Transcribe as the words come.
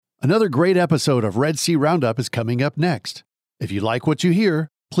Another great episode of Red Sea Roundup is coming up next. If you like what you hear,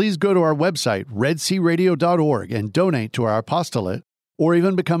 please go to our website, redsearadio.org, and donate to our apostolate, or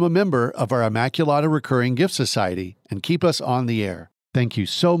even become a member of our Immaculata Recurring Gift Society and keep us on the air. Thank you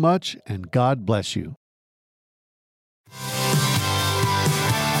so much, and God bless you.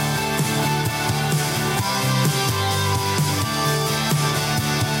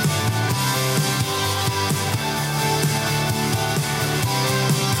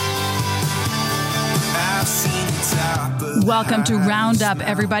 Welcome to Roundup,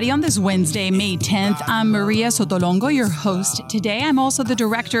 everybody. On this Wednesday, May 10th, I'm Maria Sotolongo, your host. Today, I'm also the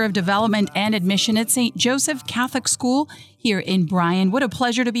Director of Development and Admission at St. Joseph Catholic School here in Bryan. What a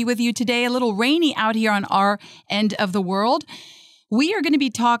pleasure to be with you today. A little rainy out here on our end of the world. We are going to be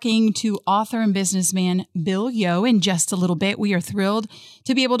talking to author and businessman Bill Yoh in just a little bit. We are thrilled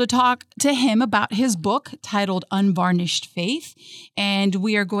to be able to talk to him about his book titled Unvarnished Faith. And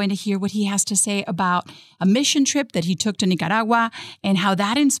we are going to hear what he has to say about a mission trip that he took to Nicaragua and how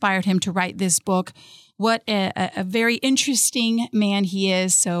that inspired him to write this book. What a very interesting man he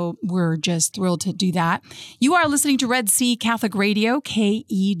is. So we're just thrilled to do that. You are listening to Red Sea Catholic Radio,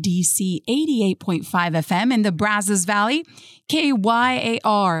 KEDC 88.5 FM in the Brazos Valley,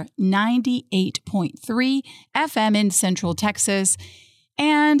 KYAR 98.3 FM in Central Texas,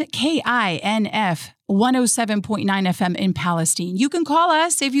 and KINF 107.9 FM in Palestine. You can call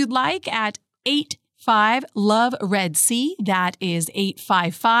us if you'd like at 85-LOVE-RED-SEA. That is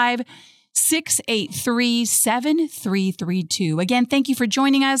 855 683-7332. Again, thank you for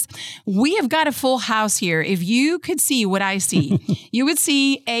joining us. We have got a full house here. If you could see what I see, you would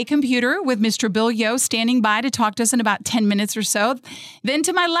see a computer with Mr. Bill Yoh standing by to talk to us in about 10 minutes or so. Then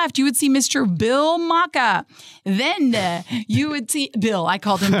to my left, you would see Mr. Bill Maka. Then you would see Bill. I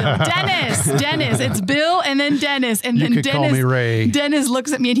called him Bill. Dennis. It's Bill and then Dennis. And You then could call me Ray. Dennis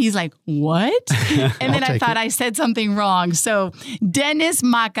looks at me and he's like, what? And then I thought I said something wrong. So Dennis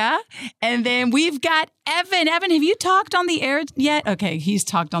Maka. And then we've got Evan. Evan, have you talked on the air yet? Okay, he's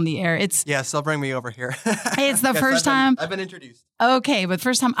talked on the air. Yes, they'll bring me over here. It's the first time. I've been introduced. Okay, but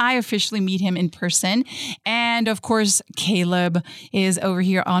first time I officially meet him in person. And of course, Caleb is over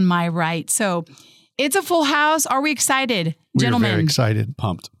here on my right. So it's a full house. Are we excited, gentlemen? We're very excited,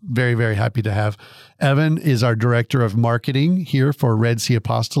 pumped. Very, very happy to have. Evan is our Director of Marketing here for Red Sea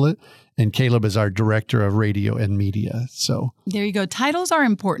Apostolate, and Caleb is our Director of Radio and Media. So there you go. Titles are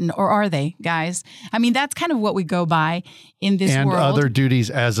important, or are they, guys? I mean, that's kind of what we go by in this world. And other duties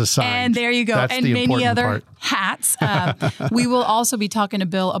as assigned. And there you go. That's and the many other part. hats. We will also be talking to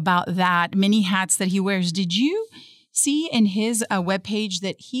Bill about that, many hats that he wears. Did you see in his webpage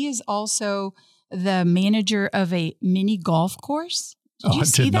that he is also the manager of a mini golf course? Did you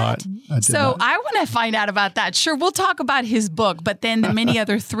see that? I did So not. I want to find out about that. Sure, we'll talk about his book, but then the many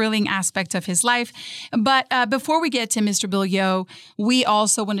other thrilling aspects of his life. But before we get to Mr. Bill Yoh, we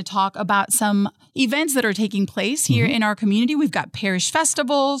also want to talk about some events that are taking place here in our community. We've got parish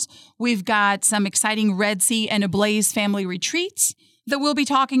festivals. We've got some exciting Red Sea and Ablaze family retreats that we'll be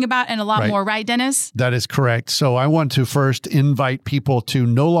talking about and a lot more, right, Dennis? That is correct. So I want to first invite people to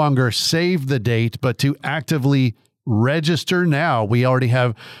no longer save the date, but to actively register now. We already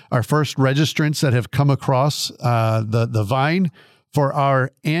have our first registrants that have come across the vine for our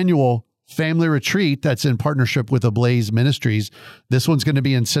annual family retreat that's in partnership with Ablaze Ministries. This one's going to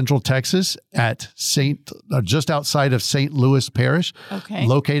be in Central Texas at just outside of St. Louis Parish,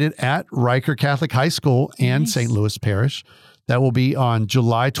 located at Riker Catholic High School and St. Louis Parish. That will be on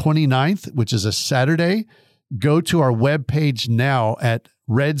July 29th, which is a Saturday. Go to our webpage now at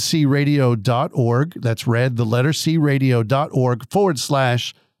redsearadio.org. That's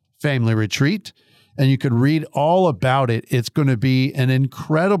radio.org/family retreat. And you can read all about it. It's going to be an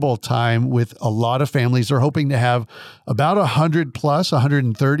incredible time with a lot of families. They're hoping to have about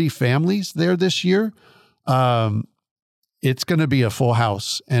 130 families there this year. It's going to be a full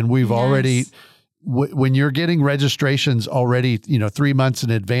house. And we've already, when you're getting registrations already, 3 months in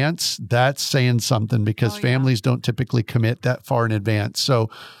advance, that's saying something because families don't typically commit that far in advance. So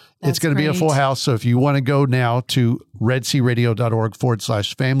it's going to be a full house. So if you want to go now to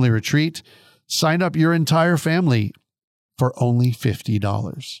redsearadio.org/family retreat, sign up your entire family for only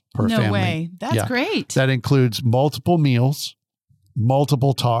 $50 per family. No way. That's great. That includes multiple meals,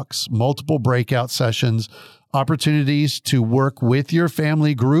 multiple talks, multiple breakout sessions, opportunities to work with your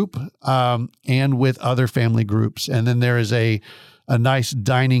family group and with other family groups. And then there is a nice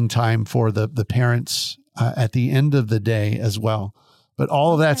dining time for the parents at the end of the day as well. But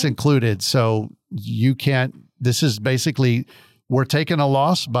all of that's included. So you can't, this is basically we're taking a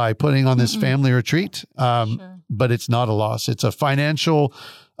loss by putting on this family retreat, but it's not a loss. It's a financial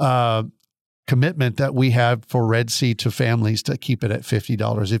commitment that we have for Red Sea to families to keep it at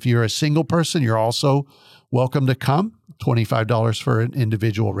 $50. If you're a single person, you're also welcome to come. $25 for an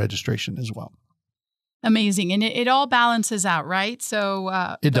individual registration as well. Amazing. And it all balances out, right?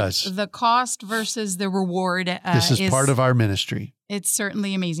 So it does. The cost versus the reward. This is part of our ministry. It's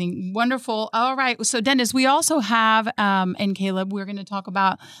certainly amazing. Wonderful. All right. So Dennis, we also have, and Caleb, we're going to talk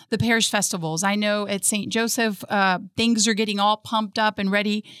about the parish festivals. I know at St. Joseph, things are getting all pumped up and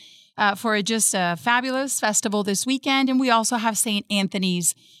ready for just a fabulous festival this weekend. And we also have St.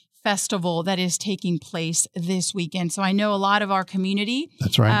 Anthony's Festival that is taking place this weekend. So I know a lot of our community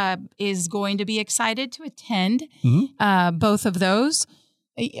That's right. Is going to be excited to attend both of those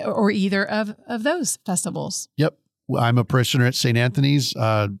or either of those festivals. Yep. I'm a parishioner at St. Anthony's.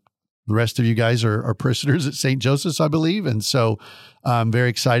 The rest of you guys are parishioners at St. Joseph's, I believe. And so I'm very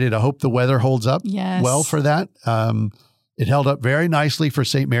excited. I hope the weather holds up well for that. It held up very nicely for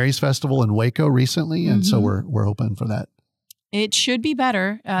St. Mary's Festival in Waco recently. And so we're hoping for that. It should be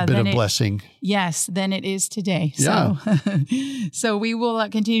better than a blessing. Yes, than it is today. Yeah. So we will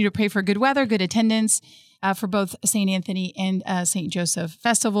continue to pray for good weather, good attendance for both St. Anthony and St. Joseph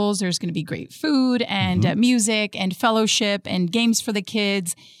festivals. There's going to be great food and music and fellowship and games for the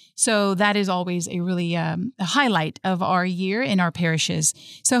kids. So that is always a really a highlight of our year in our parishes.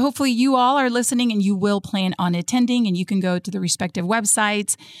 So hopefully you all are listening and you will plan on attending, and you can go to the respective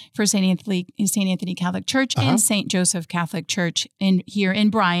websites for St. Anthony Catholic Church and St. Joseph Catholic Church here in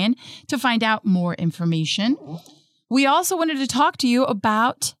Bryan to find out more information. We also wanted to talk to you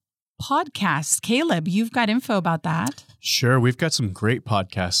about podcasts. Caleb, you've got info about that. Sure. We've got some great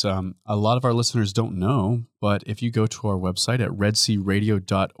podcasts. A lot of our listeners don't know, but if you go to our website at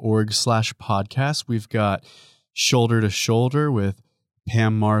redsearadio.org/podcast, we've got Shoulder to Shoulder with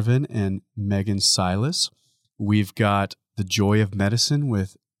Pam Marvin and Megan Silas. We've got The Joy of Medicine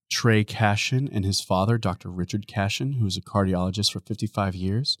with Trey Cashin and his father, Dr. Richard Cashin, who's a cardiologist for 55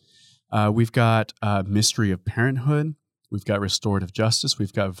 years. We've got Mystery of Parenthood. We've got Restorative Justice.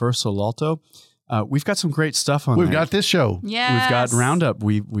 We've got Verso L'Alto. We've got some great stuff on there. We've got this show. Yes. We've got Roundup.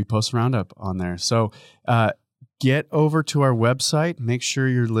 We post Roundup on there. So get over to our website. Make sure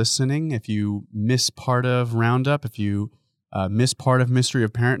you're listening. If you miss part of Roundup, if you miss part of Mystery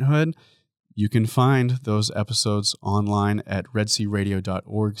of Parenthood, you can find those episodes online at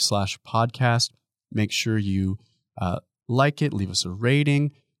redsearadio.org/podcast. Make sure you like it, leave us a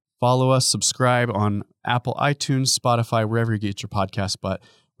rating, follow us, subscribe on Apple, iTunes, Spotify, wherever you get your podcast. But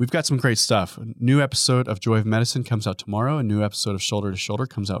we've got some great stuff. A new episode of Joy of Medicine comes out tomorrow. A new episode of Shoulder to Shoulder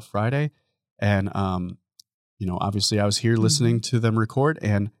comes out Friday. And, obviously I was here listening to them record,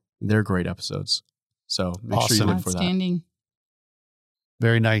 and they're great episodes. So make sure you look for that. Outstanding.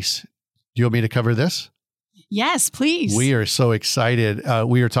 Very nice. Do you want me to cover this? Yes, please. We are so excited.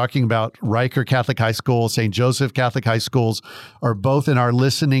 We are talking about Riker Catholic High School, St. Joseph Catholic High Schools are both in our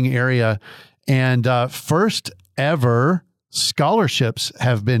listening area. And first ever scholarships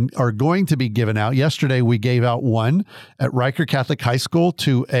are going to be given out. Yesterday, we gave out one at Riker Catholic High School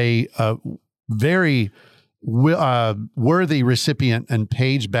to a very worthy recipient, and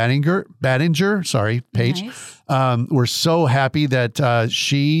Paige Battinger. Sorry, Paige. Nice. We're so happy that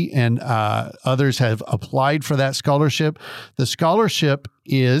she and others have applied for that scholarship. The scholarship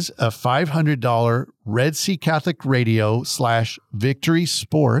is a $500 Red Sea Catholic Radio /Victory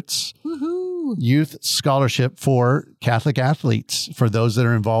Sports Youth Scholarship for Catholic athletes, for those that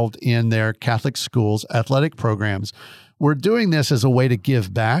are involved in their Catholic schools' athletic programs. We're doing this as a way to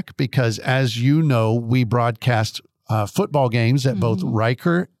give back because, as you know, we broadcast football games at both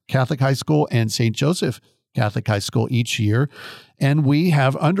Riker Catholic High School and St. Joseph Catholic High School each year. And we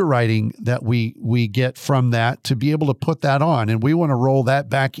have underwriting that we get from that to be able to put that on. And we want to roll that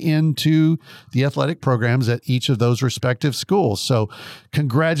back into the athletic programs at each of those respective schools. So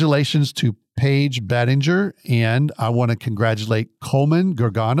congratulations to Paige Battinger, and I want to congratulate Coleman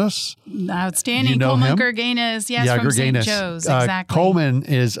Gerganos. Outstanding. You know Coleman him? Gerganos, from Gerganos. St. Joe's, exactly. Coleman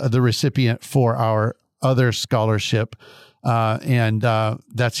is the recipient for our other scholarship, and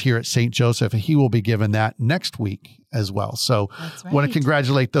that's here at St. Joseph. He will be given that next week as well. So I want to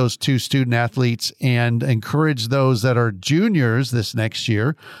congratulate those two student athletes and encourage those that are juniors this next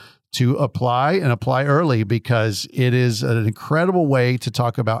year to apply and apply early, because it is an incredible way to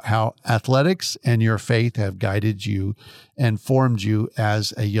talk about how athletics and your faith have guided you and formed you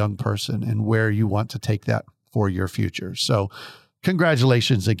as a young person and where you want to take that for your future. So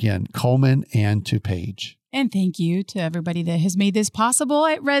congratulations again, Coleman, and to Paige. And thank you to everybody that has made this possible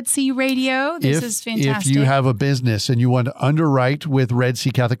at Red Sea Radio. This is fantastic. If you have a business and you want to underwrite with Red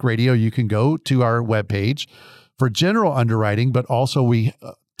Sea Catholic Radio, you can go to our webpage for general underwriting, but also we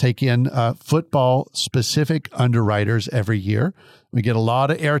take in football-specific underwriters every year. We get a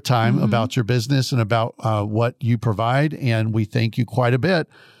lot of airtime about your business and about what you provide, and we thank you quite a bit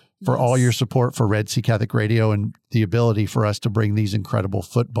for all your support for Red Sea Catholic Radio and the ability for us to bring these incredible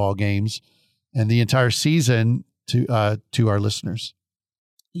football games and the entire season to our listeners.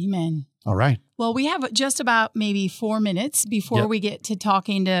 Amen. All right. Well, we have just about maybe 4 minutes before we get to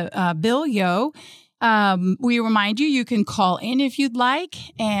talking to Bill Yo. We remind you can call in if you'd like.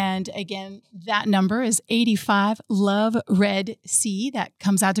 And again, that number is 85-LOVE-RED-C. That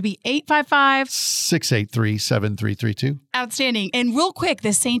comes out to be 855-683-7332. Outstanding. And real quick,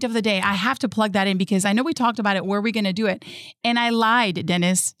 the saint of the day, I have to plug that in because I know we talked about it. Where are we going to do it? And I lied,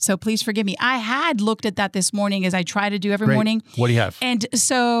 Dennis. So please forgive me. I had looked at that this morning as I try to do every morning. What do you have? And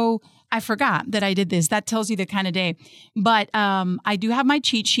so I forgot that I did this. That tells you the kind of day. But I do have my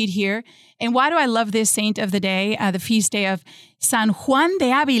cheat sheet here. And why do I love this saint of the day, the feast day of San Juan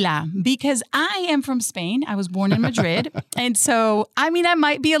de Avila? Because I am from Spain. I was born in Madrid. And so, I mean, I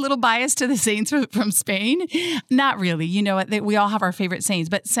might be a little biased to the saints from Spain. Not really. You know, we all have our favorite saints.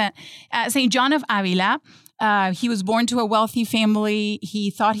 But Saint John of Avila, he was born to a wealthy family. He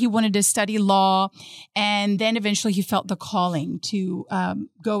thought he wanted to study law. And then eventually he felt the calling to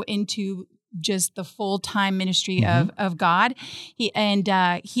go into just the full-time ministry of God. He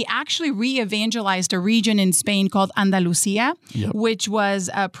actually re-evangelized a region in Spain called Andalusia, which was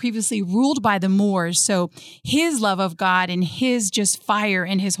previously ruled by the Moors. So his love of God and his just fire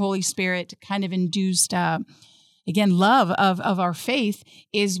and his Holy Spirit kind of induced, again, love of our faith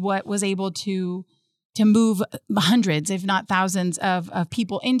is what was able to move hundreds, if not thousands of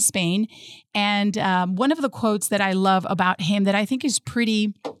people in Spain. And one of the quotes that I love about him that I think is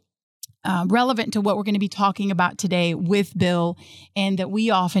pretty relevant to what we're going to be talking about today with Bill, and that we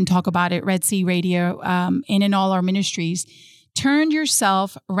often talk about at Red Sea Radio and in all our ministries. Turn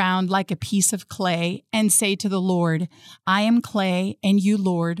yourself round like a piece of clay and say to the Lord, I am clay and you,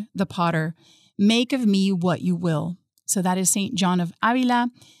 Lord, the potter. Make of me what you will. So that is St. John of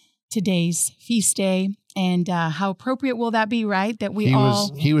Avila, today's feast day. And how appropriate will that be, right? That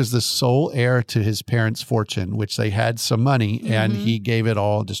he was the sole heir to his parents' fortune, which they had some money, and he gave it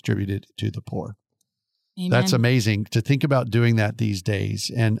all, distributed to the poor. Amen. That's amazing to think about doing that these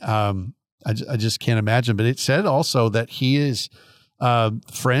days. And I just can't imagine. But it said also that he is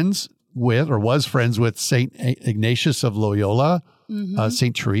friends with St. Ignatius of Loyola,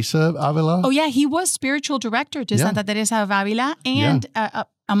 St. Teresa of Avila. Oh, yeah. He was spiritual director to Santa Teresa of Avila and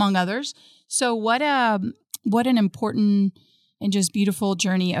among others. So what an important and just beautiful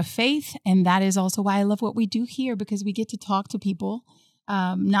journey of faith. And that is also why I love what we do here, because we get to talk to people,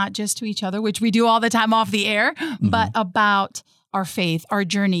 not just to each other, which we do all the time off the air, but about our faith, our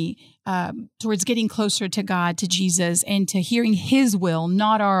journey towards getting closer to God, to Jesus, and to hearing his will,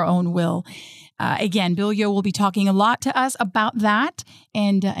 not our own will. Again, Bill Yo will be talking a lot to us about that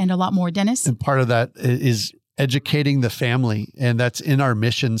and a lot more. Dennis? And part of that is educating the family, and that's in our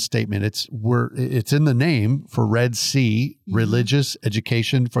mission statement. It's in the name for Red Sea, religious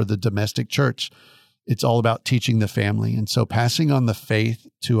education for the domestic church. It's all about teaching the family. And so passing on the faith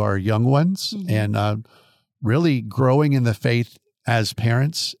to our young ones and really growing in the faith as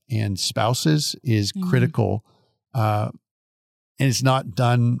parents and spouses is critical. And it's not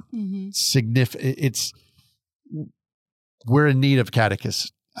done significant. We're in need of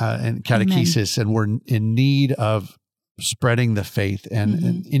catechists. And catechesis, and we're in need of spreading the faith.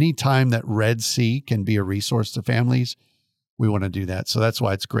 And any time that Red Sea can be a resource to families, we want to do that. So that's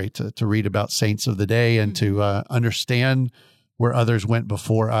why it's great to read about saints of the day and to understand where others went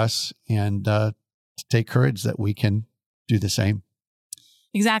before us, and to take courage that we can do the same.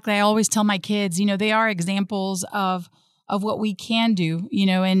 Exactly. I always tell my kids, they are examples of what we can do,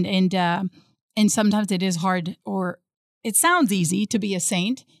 and sometimes it is hard, or it sounds easy to be a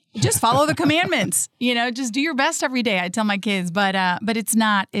saint. Just follow the commandments, just do your best every day. I tell my kids, but it's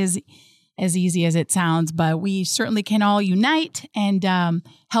not as easy as it sounds, but we certainly can all unite and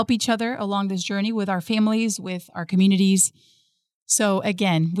help each other along this journey with our families, with our communities. So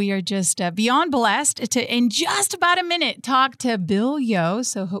again, we are just beyond blessed to, in just about a minute, talk to Bill Yo.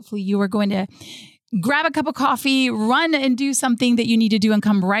 So hopefully you are going to grab a cup of coffee, run and do something that you need to do, and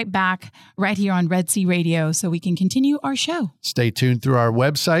come right back right here on Red Sea Radio so we can continue our show. Stay tuned through our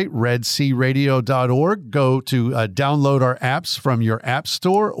website, redsearadio.org. Go to download our apps from your App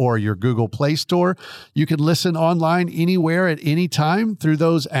Store or your Google Play Store. You can listen online anywhere at any time through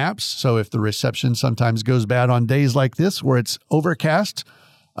those apps. So if the reception sometimes goes bad on days like this where it's overcast,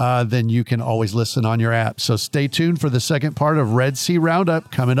 then you can always listen on your app. So stay tuned for the second part of Red Sea Roundup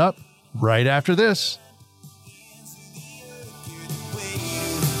coming up right after this.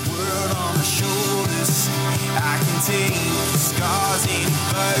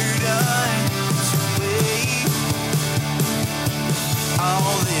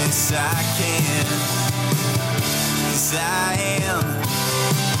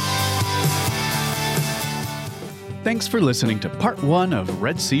 Thanks for listening to Part 1 of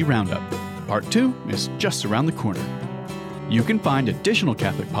Red Sea Roundup. Part 2 is just around the corner. You can find additional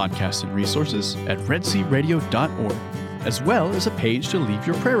Catholic podcasts and resources at redsearadio.org, as well as a page to leave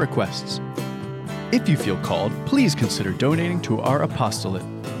your prayer requests. If you feel called, please consider donating to our apostolate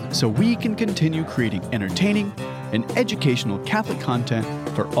so we can continue creating entertaining and educational Catholic content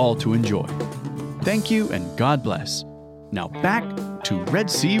for all to enjoy. Thank you and God bless. Now back to Red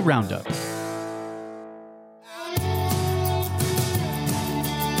Sea Roundup.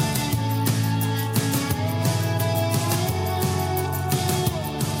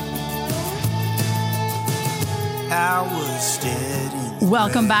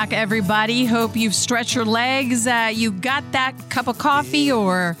 Welcome back, everybody. Hope you've stretched your legs. You got that cup of coffee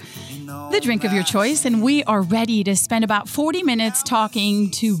or the drink of your choice, and we are ready to spend about 40 minutes talking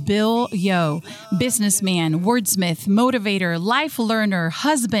to Bill Yo, businessman, wordsmith, motivator, life learner,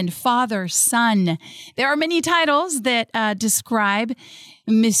 husband, father, son. There are many titles that describe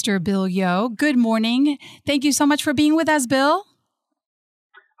Mr. Bill Yo. Good morning. Thank you so much for being with us, Bill.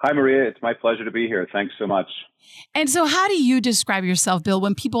 Hi, Maria. It's my pleasure to be here. Thanks so much. And so how do you describe yourself, Bill,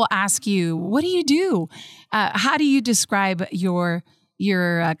 when people ask you, what do you do? How do you describe your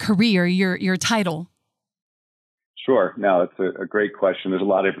career, your title? Sure. No, it's a great question. There's a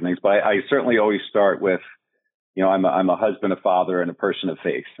lot of different things, but I certainly always start with, I'm a husband, a father, and a person of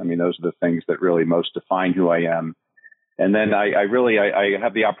faith. I mean, those are the things that really most define who I am. And then I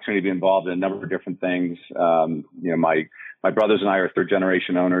have the opportunity to be involved in a number of different things. My brothers and I are third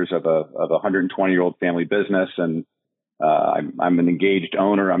generation owners of a 120-year-old family business, and I'm an engaged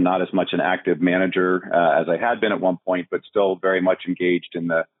owner. I'm not as much an active manager as I had been at one point, but still very much engaged in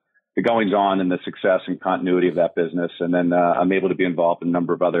the goings on and the success and continuity of that business. And then I'm able to be involved in a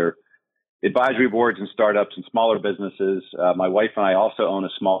number of other advisory boards and startups and smaller businesses. My wife and I also own a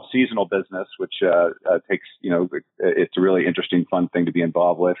small seasonal business, which takes, it's a really interesting, fun thing to be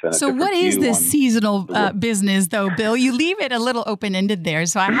involved with. And so what is this seasonal business, though, Bill? You leave it a little open-ended there,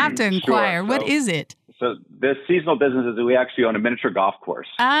 so I have to inquire. Sure. What is it? So this seasonal business is that we actually own a miniature golf course.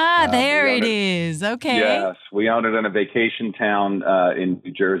 There it is. Okay. Yes, we own it in a vacation town in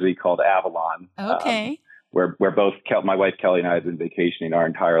New Jersey called Avalon. Okay. Where both my wife Kelly and I have been vacationing our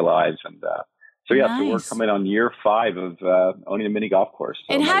entire lives, and so we're coming on year 5 of owning a mini golf course.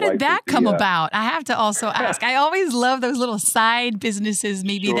 So and how did that come about? I have to also ask. I always love those little side businesses,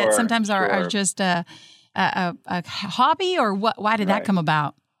 maybe that sometimes are just a hobby, or what? Why did that come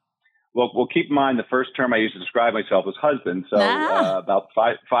about? Well, keep in mind the first term I used to describe myself was husband. So about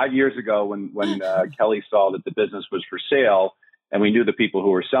 5 years ago, when Kelly saw that the business was for sale, and we knew the people who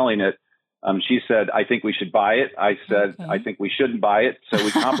were selling it. She said, I think we should buy it. I said, I think we shouldn't buy it. So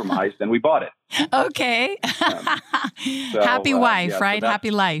we compromised and we bought it. Okay. Happy wife, right? So Happy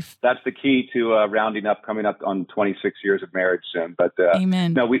life. That's the key to coming up on 26 years of marriage soon. But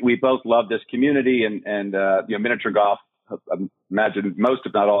Amen. No, we both love this community and miniature golf. I imagine most,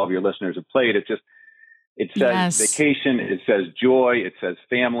 if not all of your listeners have played. It says vacation, it says joy, it says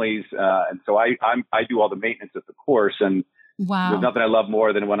families. And so I do all the maintenance of the course, and wow. There's nothing I love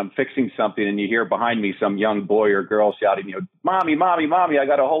more than when I'm fixing something and you hear behind me some young boy or girl shouting, Mommy, Mommy, Mommy, I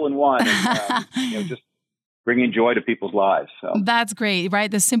got a hole in one. And, just bringing joy to people's lives. So. That's great,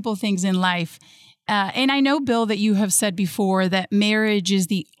 right? The simple things in life. And I know, Bill, that you have said before that marriage is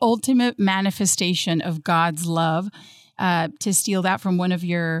the ultimate manifestation of God's love. To steal that from one of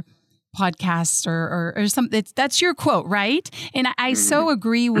your podcasts or something, that's your quote, right? And I so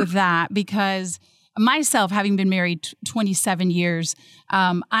agree with that, because myself, having been married 27 years.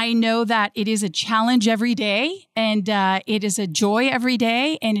 I know that it is a challenge every day, and it is a joy every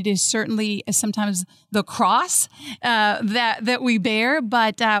day, and it is certainly sometimes the cross that we bear.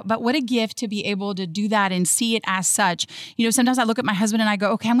 But what a gift to be able to do that and see it as such. You know, sometimes I look at my husband and I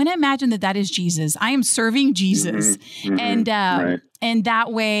go, okay, I'm going to imagine that is Jesus. I am serving Jesus, and right. and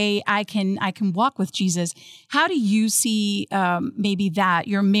that way I can walk with Jesus. How do you see maybe that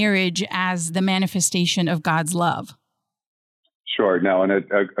your marriage as the manifestation of God's love? Sure. No, and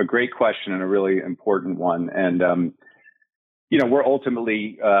a great question and a really important one. And, you know, we're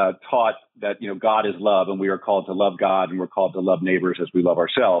ultimately taught that, you know, God is love and we are called to love God and we're called to love neighbors as we love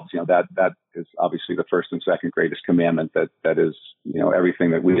ourselves. You know, that is obviously the first and second greatest commandment that is, you know,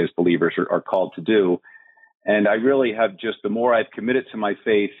 everything that we as believers are called to do. And I really have just, the more I've committed to my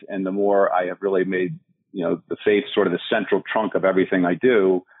faith and the more I have really made, you know, the faith sort of the central trunk of everything I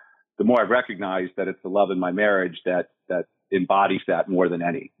do, the more I've recognized that it's the love in my marriage that embodies that more than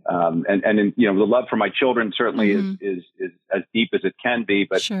any. And you know, the love for my children certainly is as deep as it can be.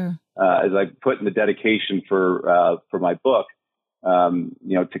 But sure. As I put in the dedication for my book,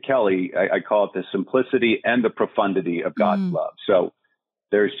 you know, to Kelly, I call it the simplicity and the profundity of God's love. So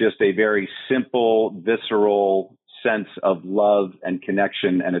there's just a very simple, visceral sense of love and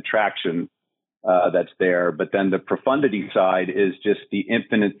connection and attraction that's there. But then the profundity side is just the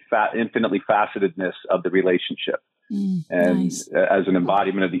infinitely facetedness of the relationship. And nice. As an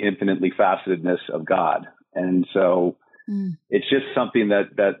embodiment of the infinitely facetedness of God. And so it's just something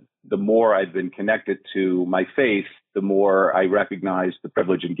that the more I've been connected to my faith, the more I recognize the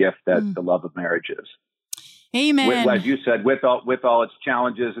privilege and gift that the love of marriage is. Amen. As you said, with all its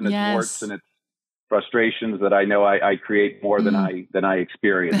challenges and its warts and its frustrations that I know I create more than I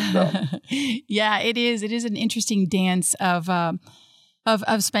experience. So. Yeah, it is. It is an interesting dance of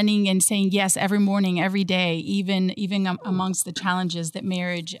spending and saying yes every morning, every day, even amongst the challenges that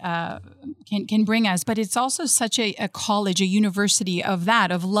marriage can bring us. But it's also such a college, a university of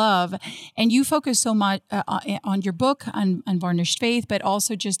love. And you focus so much on your book, on Unvarnished Faith, but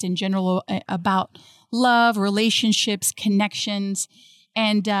also just in general about love, relationships, connections,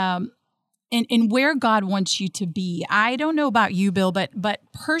 and where God wants you to be. I don't know about you, Bill, but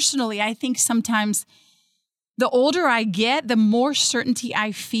personally, I think sometimes the older I get, the more certainty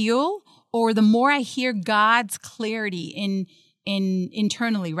I feel, or the more I hear God's clarity in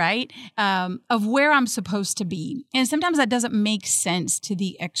internally, right? Of where I'm supposed to be. And sometimes that doesn't make sense to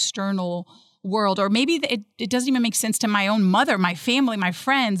the external world, or maybe it doesn't even make sense to my own mother, my family, my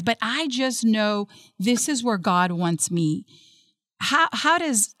friends, but I just know this is where God wants me. How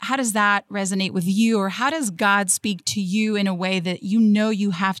does that resonate with you, or how does God speak to you in a way that you know you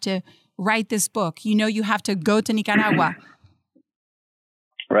have to write this book? You know you have to go to Nicaragua.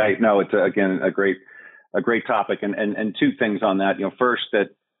 Right. No, it's again a great topic, and two things on that. You know, first that,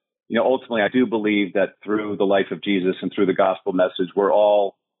 you know, ultimately I do believe that through the life of Jesus and through the gospel message, we're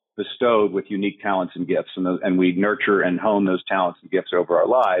all bestowed with unique talents and gifts, and we nurture and hone those talents and gifts over our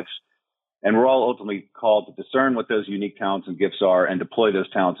lives. And we're all ultimately called to discern what those unique talents and gifts are and deploy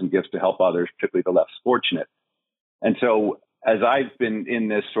those talents and gifts to help others, particularly the less fortunate. And so as I've been in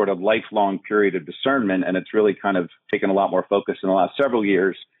this sort of lifelong period of discernment, and it's really kind of taken a lot more focus in the last several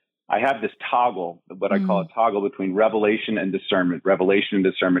years, I have this toggle, what I call a toggle between revelation and discernment. Revelation and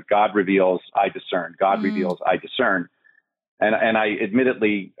discernment. God reveals, I discern. God reveals, I discern. And I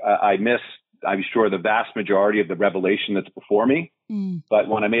admittedly, I miss, I'm sure, the vast majority of the revelation that's before me. But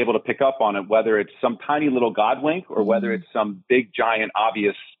when I'm able to pick up on it, whether it's some tiny little God wink or whether it's some big, giant,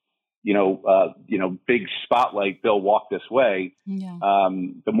 obvious, big spotlight, Bill, walk this way. Yeah.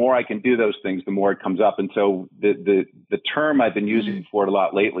 The more I can do those things, the more it comes up. And so the term I've been using for it a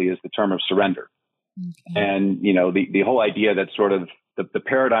lot lately is the term of surrender. Okay. And, you know, the whole idea that sort of the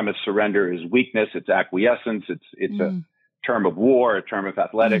paradigm of surrender is weakness, it's acquiescence, it's a term of war, a term of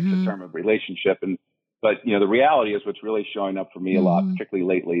athletics, a term of relationship. But, you know, the reality is what's really showing up for me a lot, particularly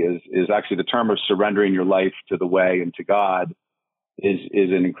lately, is actually the term of surrendering your life to the way and to God is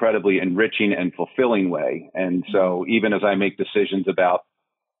an incredibly enriching and fulfilling way. And so even as I make decisions about,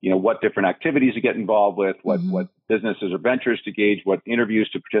 you know, what different activities to get involved with, what businesses or ventures to gauge, what interviews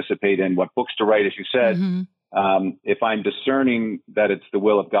to participate in, what books to write, as you said, if I'm discerning that it's the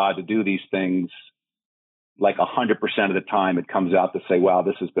will of God to do these things, like 100% of the time, it comes out to say, wow,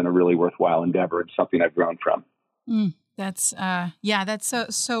 this has been a really worthwhile endeavor. It's something I've grown from. That's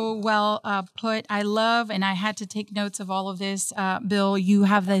so well put. I love, and I had to take notes of all of this. Bill, you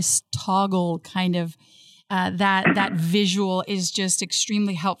have this toggle kind of, that visual is just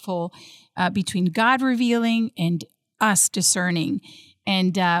extremely helpful between God revealing and us discerning.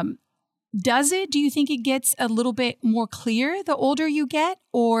 And Does it? Do you think it gets a little bit more clear the older you get?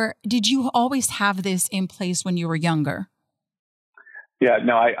 Or did you always have this in place when you were younger? Yeah,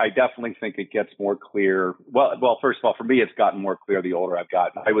 no, I definitely think it gets more clear. Well, first of all, for me, it's gotten more clear the older I've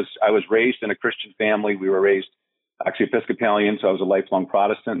gotten. I was raised in a Christian family. We were raised actually Episcopalian, so I was a lifelong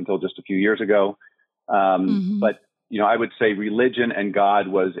Protestant until just a few years ago. But I would say religion and God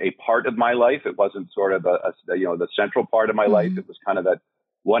was a part of my life. It wasn't sort of the central part of my life. It was kind of that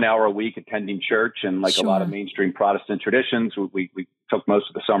 1 hour a week attending church, and like a lot of mainstream Protestant traditions, we took most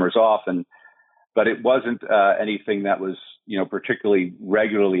of the summers off, but it wasn't anything that was particularly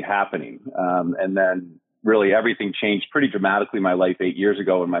regularly happening. And then really everything changed pretty dramatically in my life 8 years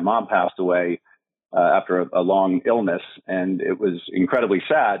ago when my mom passed away after a long illness, and it was incredibly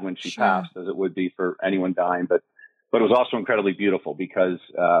sad when she passed, as it would be for anyone dying, but it was also incredibly beautiful because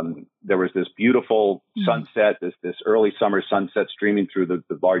there was this beautiful sunset, this early summer sunset streaming through the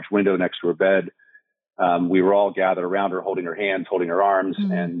large window next to her bed. We were all gathered around her, holding her hands, holding her arms,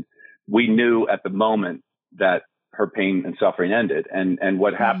 and we knew at the moment that her pain and suffering ended. And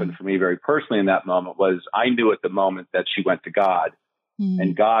what happened for me very personally in that moment was I knew at the moment that she went to God,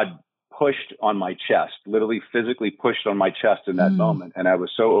 and God pushed on my chest, literally physically pushed on my chest in that moment. And I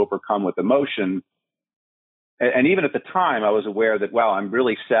was so overcome with emotion. And even at the time, I was aware that, wow, I'm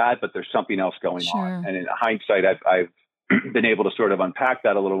really sad, but there's something else going on. And in hindsight, I've been able to sort of unpack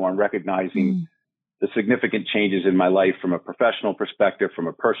that a little more and recognizing the significant changes in my life from a professional perspective, from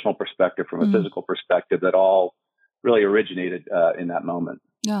a personal perspective, from a physical perspective that all really originated in that moment.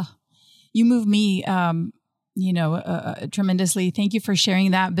 Yeah. You move me, tremendously. Thank you for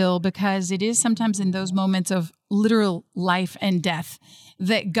sharing that, Bill, because it is sometimes in those moments of literal life and death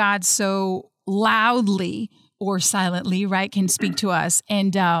that God so loudly or silently, right, can speak to us.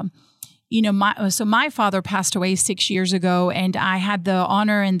 And, my father passed away 6 years ago, and I had the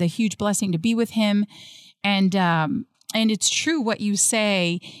honor and the huge blessing to be with him. And it's true what you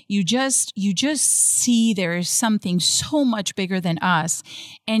say. You just see there is something so much bigger than us.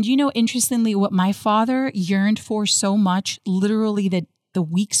 And, interestingly, what my father yearned for so much, literally the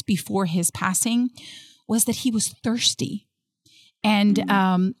weeks before his passing, was that he was thirsty. And,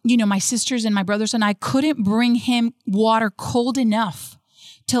 my sisters and my brothers and I couldn't bring him water cold enough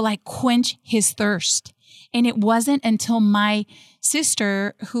to quench his thirst. And it wasn't until my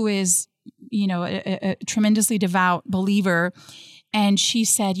sister, who is, a tremendously devout believer, and she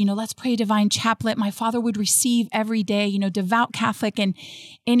said, let's pray divine chaplet. My father would receive every day, devout Catholic. And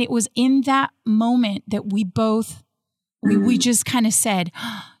it was in that moment that we both, we just kind of said,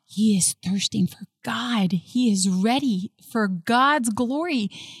 he is thirsting for God. He is ready for God's glory.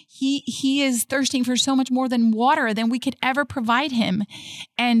 He is thirsting for so much more than water than we could ever provide him.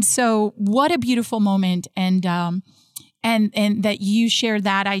 And so what a beautiful moment. And that you shared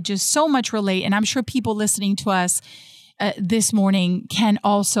that, I just so much relate. And I'm sure people listening to us this morning can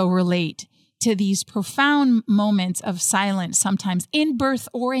also relate to these profound moments of silence, sometimes in birth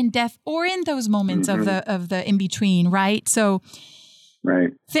or in death or in those moments of the in between, right? So,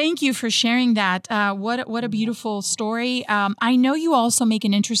 right. Thank you for sharing that. What a beautiful story. I know you also make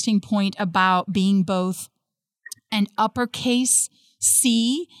an interesting point about being both an uppercase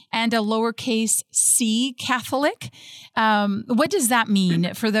C and a lowercase c Catholic. What does that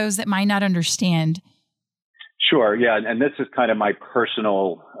mean for those that might not understand? Sure. Yeah. And this is kind of my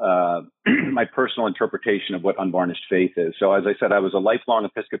personal interpretation of what unvarnished faith is. So as I said, I was a lifelong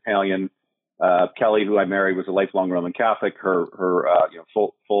Episcopalian. Kelly, who I married, was a lifelong Roman Catholic. Her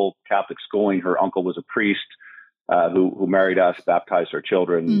full Catholic schooling. Her uncle was a priest who married us, baptized our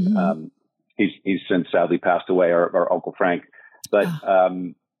children. He's since sadly passed away, our Uncle Frank. But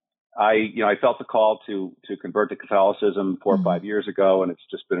I felt the call to convert to Catholicism 4 or 5 years ago, and it's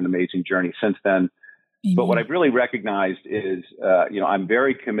just been an amazing journey since then. Amen. But what I've really recognized is, I'm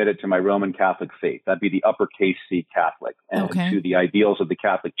very committed to my Roman Catholic faith. That'd be the uppercase C Catholic, and to the ideals of the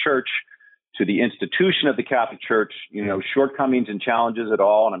Catholic Church, to the institution of the Catholic Church, shortcomings and challenges at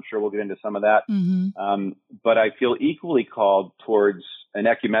all. And I'm sure we'll get into some of that. But I feel equally called towards an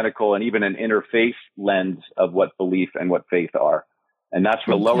ecumenical and even an interfaith lens of what belief and what faith are. And that's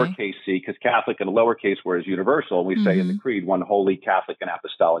for lowercase c, because Catholic and a lowercase word is universal. We say in the Creed, one holy Catholic and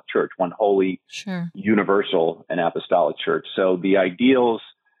Apostolic Church, one holy, universal and Apostolic Church. So the ideals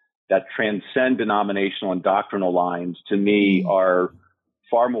that transcend denominational and doctrinal lines, to me, are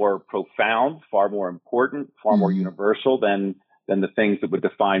far more profound, far more important, far more universal than the things that would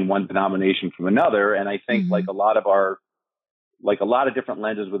define one denomination from another. And I think like a lot of different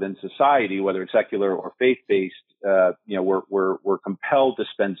lenses within society, whether it's secular or faith-based, we're compelled to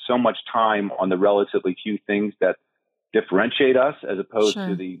spend so much time on the relatively few things that differentiate us as opposed Sure.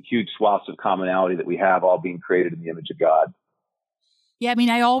 to the huge swaths of commonality that we have, all being created in the image of God. Yeah, I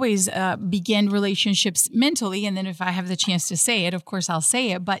mean, I always begin relationships mentally, and then if I have the chance to say it, of course, I'll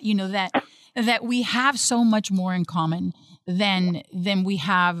say it. But you know that we have so much more in common than we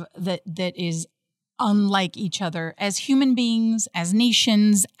have that is unlike each other as human beings, as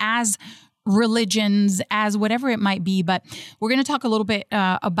nations, as religions, as whatever it might be. But we're going to talk a little bit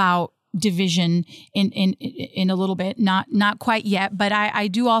about division in a little bit, not quite yet. But I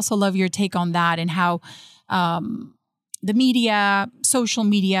do also love your take on that and how. The media, social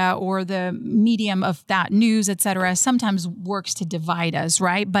media, or the medium of that news, et cetera, sometimes works to divide us,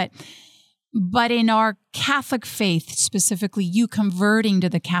 right? But in our Catholic faith, specifically you converting to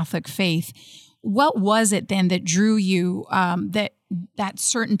the Catholic faith, what was it then that drew you, that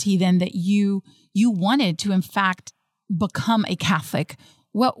certainty then that you wanted to in fact become a Catholic?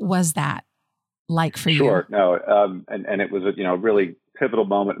 What was that like for you? Sure. No, and it was a really pivotal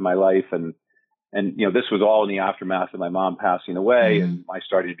moment in my life, and this was all in the aftermath of my mom passing away, and I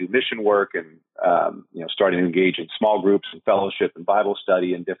started to do mission work, and starting to engage in small groups and fellowship and Bible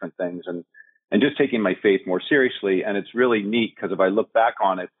study and different things, and just taking my faith more seriously. And it's really neat because if I look back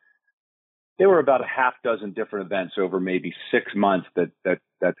on it, there were about a half dozen different events over maybe 6 months that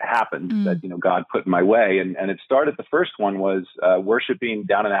happened that God put in my way, and it started. The first one was worshiping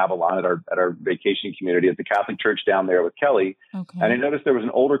down in Avalon at our vacation community at the Catholic Church down there with Kelly. Okay. And I noticed there was an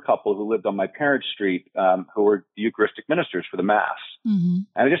older couple who lived on my parents' street who were Eucharistic ministers for the Mass. And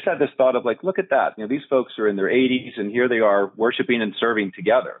I just had this thought of look at that. These folks are in their 80s, and here they are worshiping and serving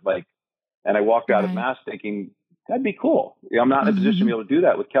together. And I walked out of Mass thinking, that'd be cool. I'm not in a position to be able to do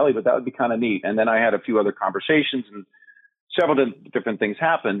that with Kelly, but that would be kind of neat. And then I had a few other conversations, and several different things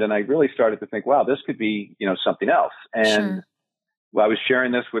happened. And I really started to think, wow, this could be, something else. And I was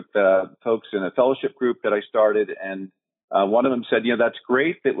sharing this with folks in a fellowship group that I started. And one of them said, that's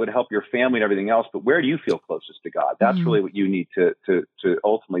great. That would help your family and everything else. But where do you feel closest to God? That's really what you need to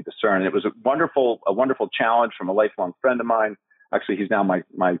ultimately discern. And it was a wonderful challenge from a lifelong friend of mine. Actually, he's now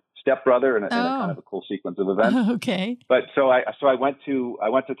my stepbrother in a kind of a cool sequence of events. Okay. But so I went to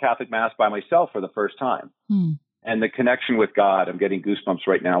Catholic Mass by myself for the first time. And the connection with God, I'm getting goosebumps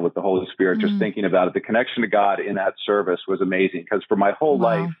right now with the Holy Spirit, just thinking about it. The connection to God in that service was amazing because for my whole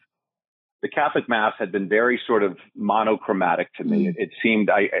life, the Catholic Mass had been very sort of monochromatic to me. It seemed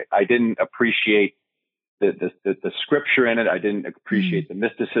I didn't appreciate the scripture in it. I didn't appreciate the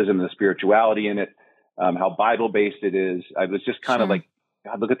mysticism and the spirituality in it, how Bible-based it is. I was just kind of like,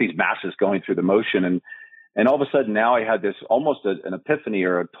 God, look at these masses going through the motion. And all of a sudden now I had this almost an epiphany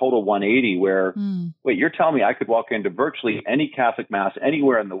or a total 180 where, wait, you're telling me I could walk into virtually any Catholic Mass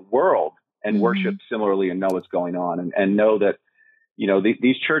anywhere in the world and worship similarly and know what's going on and know that,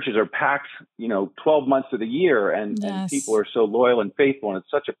 these churches are packed, 12 months of the year and people are so loyal and faithful and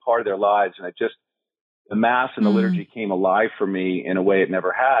it's such a part of their lives. And the Mass and the liturgy came alive for me in a way it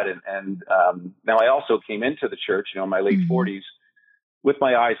never had. And now I also came into the church, in my late 40s, with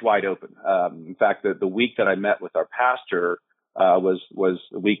my eyes wide open. In fact, the week that I met with our pastor was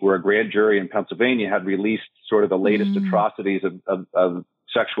a week where a grand jury in Pennsylvania had released sort of the latest atrocities of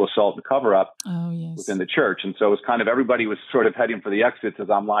sexual assault and cover-up within the church. And so it was kind of everybody was sort of heading for the exits as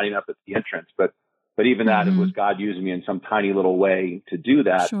I'm lining up at the entrance. But even that, it was God using me in some tiny little way to do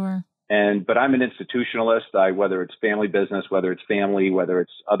that. Sure. But I'm an institutionalist. Whether it's family business, whether it's family, whether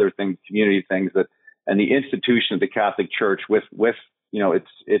it's other things, community things, and the institution of the Catholic Church with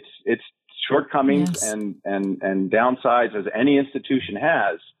its shortcomings and downsides as any institution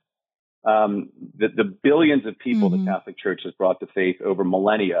has. The billions of people the Catholic Church has brought to faith over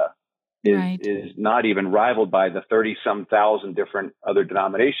millennia is not even rivaled by the 30-some thousand different other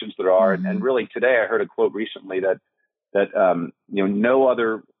denominations there are. And really today I heard a quote recently that no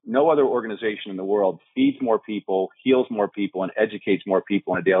other organization in the world feeds more people, heals more people, and educates more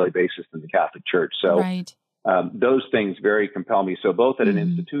people on a daily basis than the Catholic Church. So those things very compel me. So both at an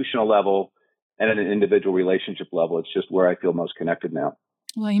institutional level and at an individual relationship level, it's just where I feel most connected now.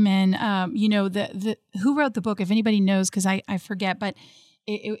 Well, amen. The who wrote the book? If anybody knows, because I forget, but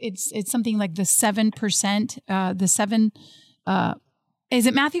it's something like the 7%. The 7. Is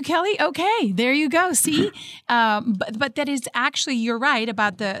it Matthew Kelly? Okay, there you go. See, but that is actually, you're right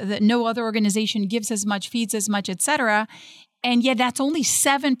about the no other organization gives as much, feeds as much, et cetera. And yet that's only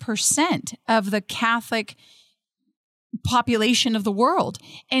 7% of the Catholic population of the world.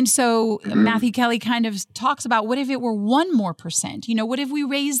 And so Matthew Kelly kind of talks about, what if it were 1% more? What if we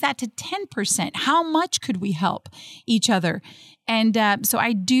raise that to 10%? How much could we help each other? And so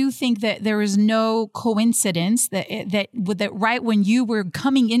I do think that there is no coincidence that right when you were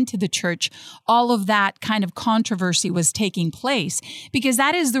coming into the church, all of that kind of controversy was taking place, because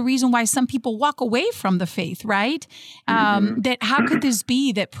that is the reason why some people walk away from the faith, right? That how could this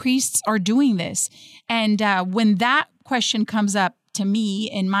be that priests are doing this? And when that question comes up to me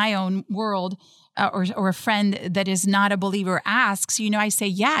in my own world, or a friend that is not a believer asks, I say,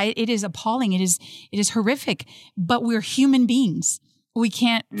 yeah, it is appalling. It is horrific, but we're human beings. We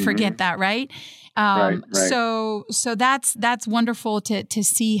can't forget that, right? Right. So that's wonderful to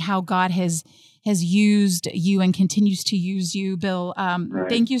see how God has used you and continues to use you, Bill.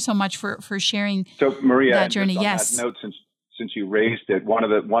 Thank you so much for sharing. So Maria, that journey. On Yes. that note, since you raised it, one of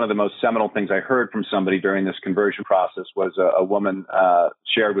the most seminal things I heard from somebody during this conversion process was a woman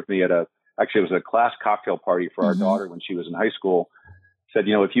shared with me actually it was a class cocktail party for our daughter when she was in high school, said,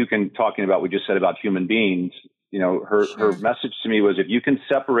 if you can, talking about what we just said about human beings, her message to me was, if you can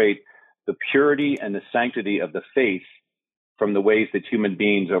separate the purity and the sanctity of the faith from the ways that human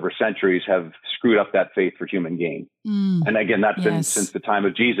beings over centuries have screwed up that faith for human gain. And again, that's been since the time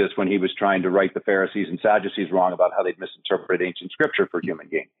of Jesus, when he was trying to right the Pharisees and Sadducees wrong about how they'd misinterpreted ancient scripture for human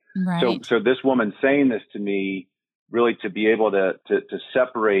gain. Right. So this woman saying this to me, really to be able to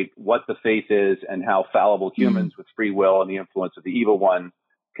separate what the faith is and how fallible humans with free will and the influence of the evil one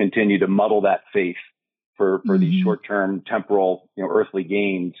continue to muddle that faith for these short-term temporal, earthly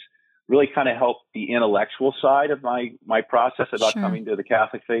gains, really kind of helped the intellectual side of my process about coming to the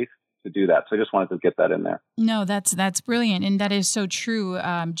Catholic faith to do that. So I just wanted to get that in there. No, that's brilliant. And that is so true.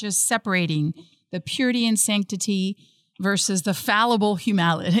 Just separating the purity and sanctity versus the fallible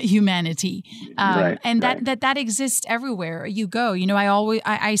humanity. And that exists everywhere you go.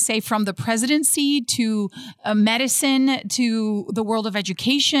 I say, from the presidency to medicine, to the world of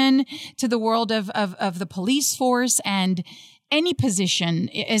education, to the world of the police force, and any position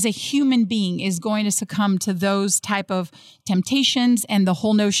as a human being is going to succumb to those type of temptations, and the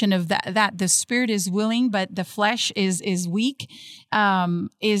whole notion of that the spirit is willing, but the flesh is weak,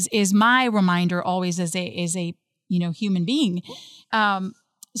 is my reminder always as a human being.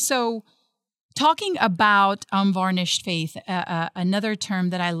 So talking about unvarnished faith, another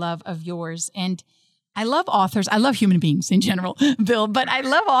term that I love of yours, and I love authors. I love human beings in general, Bill, but I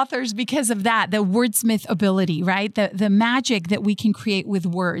love authors because of that, the wordsmith ability, right? The magic that we can create with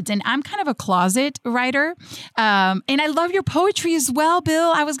words. And I'm kind of a closet writer. And I love your poetry as well,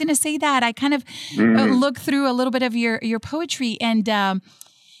 Bill. I was going to say that. I kind of looked through a little bit of your poetry, and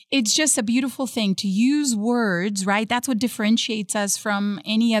it's just a beautiful thing to use words, right? That's what differentiates us from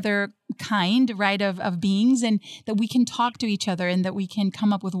any other kind, right, of beings, and that we can talk to each other and that we can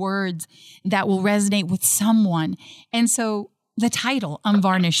come up with words that will resonate with someone. And so the title,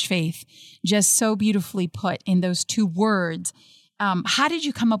 Unvarnished Faith, just so beautifully put in those two words. How did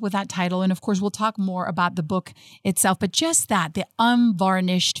you come up with that title? And of course, we'll talk more about the book itself, but just that, the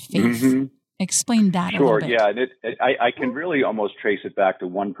Unvarnished Faith. Explain that a little bit. Sure, yeah. I can really almost trace it back to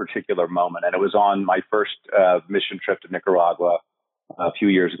one particular moment. And it was on my first mission trip to Nicaragua a few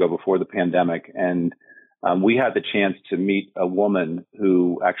years ago before the pandemic. And we had the chance to meet a woman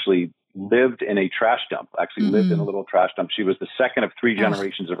who actually lived in a trash dump, lived in a little trash dump. She was the second of three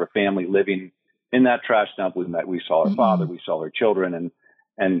generations of her family living in that trash dump. We saw her father, we saw her children,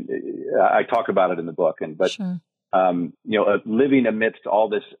 and I talk about it in the book. Sure. Living amidst all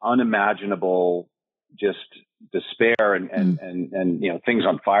this unimaginable, just despair and things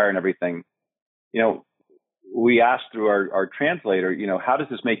on fire and everything, we asked through our translator, how does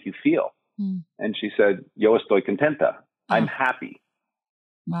this make you feel? And she said, yo estoy contenta. I'm happy.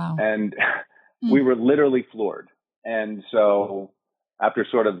 Wow. And we were literally floored. And so after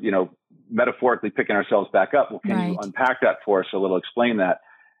sort of, metaphorically picking ourselves back up, well, can you unpack that for us a little, explain that?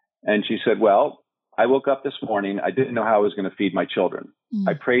 And she said, well, I woke up this morning. I didn't know how I was going to feed my children.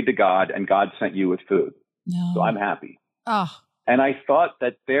 I prayed to God, and God sent you with food. No. So I'm happy. Oh. And I thought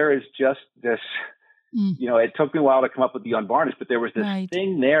that there is just this, it took me a while to come up with the unvarnished, but there was this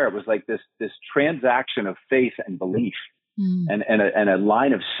thing there. It was like this transaction of faith and belief and a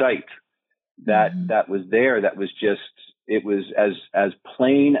line of sight that was there. That was just, it was as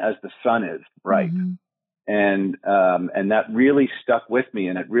plain as the sun is bright. And that really stuck with me.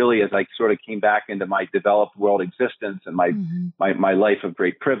 And it really, as I sort of came back into my developed world existence and my life of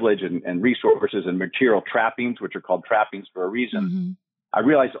great privilege and resources and material trappings, which are called trappings for a reason, I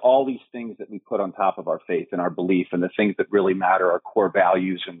realized all these things that we put on top of our faith and our belief and the things that really matter, our core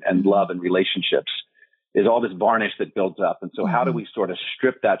values and love and relationships. is all this varnish that builds up. And so how do we sort of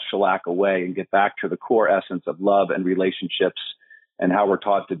strip that shellac away and get back to the core essence of love and relationships and how we're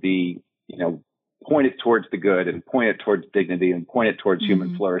taught to be, point it towards the good and point it towards dignity and point it towards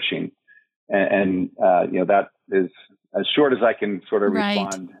human flourishing. And that is as short as I can sort of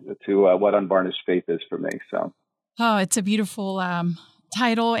respond to what Unvarnished Faith is for me. So, it's a beautiful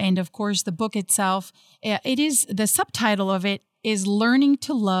title. And of course, the book itself, it is, the subtitle of it is Learning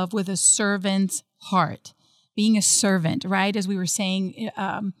to Love with a Servant's Heart. Being a servant, right? As we were saying,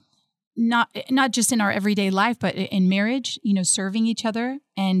 not just in our everyday life, but in marriage, serving each other.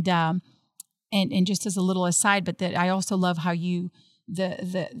 And just as a little aside, but that I also love how you,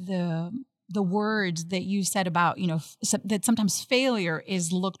 the words that you said about, that sometimes failure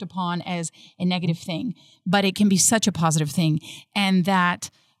is looked upon as a negative thing, but it can be such a positive thing. And that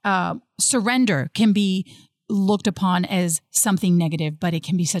surrender can be looked upon as something negative, but it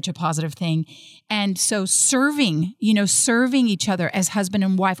can be such a positive thing. And so serving each other as husband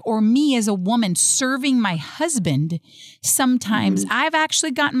and wife, or me as a woman serving my husband, sometimes I've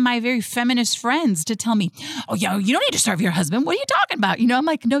actually gotten my very feminist friends to tell me, oh, you don't need to serve your husband. What are you talking about? I'm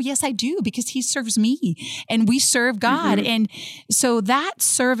like, no, yes, I do, because he serves me and we serve God. And so that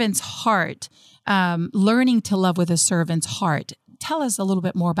servant's heart, learning to love with a servant's heart. Tell us a little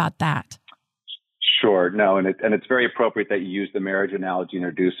bit more about that. Sure. No, and it's very appropriate that you use the marriage analogy and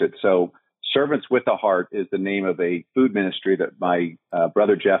introduce it. So Servants with a Heart is the name of a food ministry that my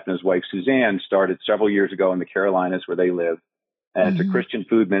brother Jeff and his wife Suzanne started several years ago in the Carolinas where they live. And it's a Christian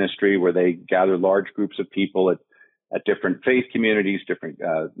food ministry where they gather large groups of people at different faith communities, different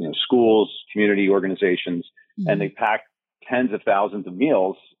schools, community organizations, and they pack tens of thousands of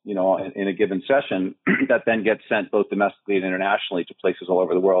meals, in a given session that then get sent both domestically and internationally to places all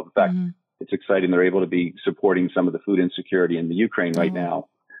over the world. In fact, it's exciting. They're able to be supporting some of the food insecurity in the Ukraine right now.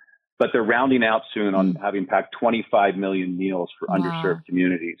 But they're rounding out soon on having packed 25 million meals for underserved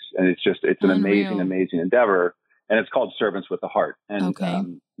communities. And it's an amazing, amazing endeavor. And it's called Servants with a Heart. And,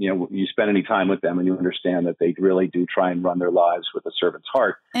 you spend any time with them and you understand that they really do try and run their lives with a servant's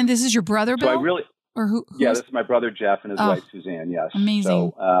heart. And this is your brother, Bill? Or who this is my brother, Jeff, and his wife, Suzanne. Yes. Amazing.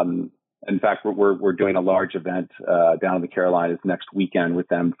 So, in fact, we're doing a large event down in the Carolinas next weekend with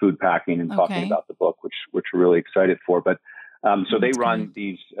them, food packing and talking about the book, which we're really excited for. But so they run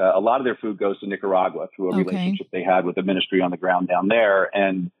these. A lot of their food goes to Nicaragua through a relationship they had with the ministry on the ground down there.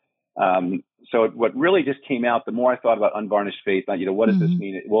 And so what really just came out, the more I thought about Unvarnished Faith, what does this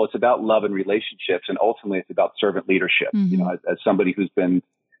mean? Well, it's about love and relationships, and ultimately it's about servant leadership. As somebody who's been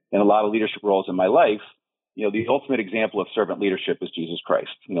in a lot of leadership roles in my life, the ultimate example of servant leadership is Jesus Christ.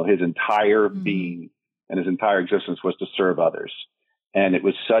 His entire being and his entire existence was to serve others. And it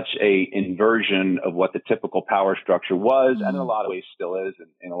was such a inversion of what the typical power structure was, and in a lot of ways still is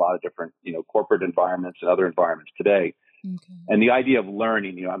in a lot of different, corporate environments and other environments today. And the idea of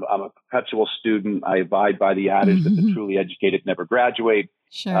learning, I'm a perpetual student. I abide by the adage that the truly educated never graduate.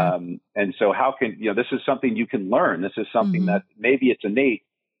 Sure. And so how can, this is something you can learn. This is something that maybe it's innate,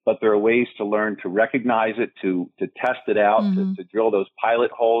 but there are ways to learn to recognize it, to test it out, to drill those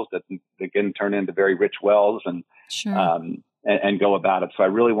pilot holes that can turn into very rich wells and go about it. So I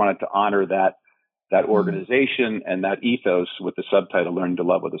really wanted to honor that organization and that ethos with the subtitle, Learning to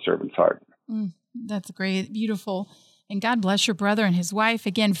Love with a Servant's Heart. That's great. Beautiful. And God bless your brother and his wife.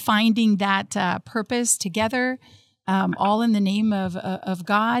 Again, finding that purpose together, all in the name of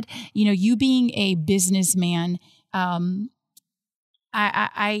God. You being a businessman,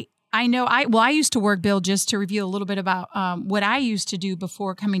 I know I used to work, Bill, just to reveal a little bit about what I used to do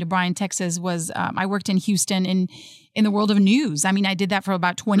before coming to Bryan, Texas, was I worked in Houston in the world of news. I mean, I did that for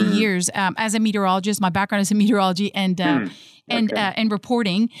about 20 years as a meteorologist. My background is in meteorology and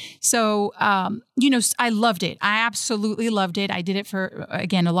reporting. So, I loved it. I absolutely loved it. I did it for,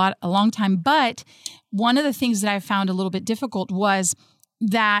 again, a long time. But one of the things that I found a little bit difficult was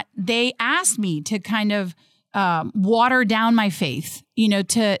that they asked me to kind of water down my faith,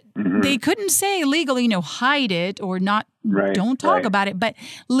 they couldn't say legally, hide it or not, don't talk about it. But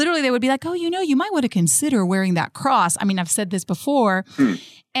literally they would be like, oh, you might want to consider wearing that cross. I mean, I've said this before.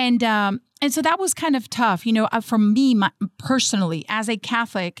 And so that was kind of tough, for me, personally, as a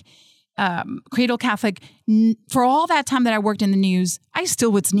Catholic, cradle Catholic, for all that time that I worked in the news, I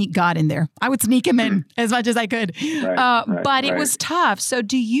still would sneak God in there. I would sneak him in as much as I could. But it was tough. So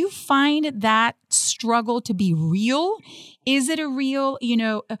do you find that struggle to be real? Is it a real,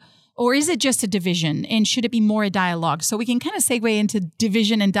 or is it just a division? And should it be more a dialogue? So we can kind of segue into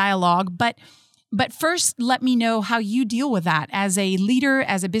division and dialogue. But But first, let me know how you deal with that as a leader,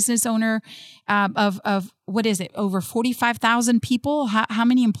 as a business owner of what is it, over 45,000 people? How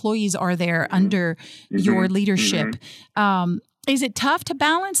many employees are there under your leadership? Is it tough to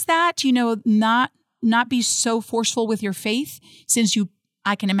balance that? Not be so forceful with your faith, since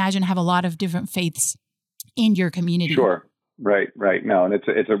I can imagine, have a lot of different faiths in your community. Sure. Right. No, and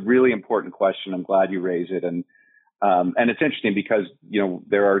it's a really important question. I'm glad you raised it. And it's interesting because,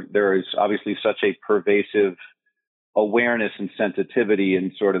 there is obviously such a pervasive awareness and sensitivity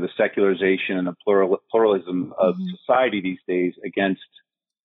in sort of the secularization and the pluralism of society these days against,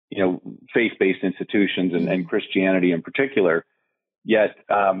 faith-based institutions and Christianity in particular. Yet,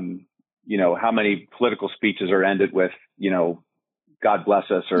 how many political speeches are ended with, God bless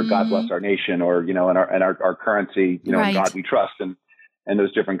us, or God bless our nation, or, and our currency, Right. God we trust, and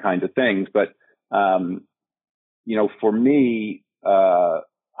those different kinds of things. But, for me,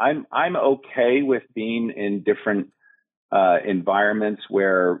 I'm okay with being in different environments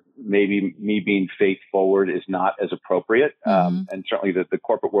where maybe me being faith forward is not as appropriate. And certainly the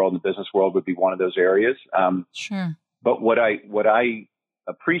corporate world and the business world would be one of those areas. Sure. But what I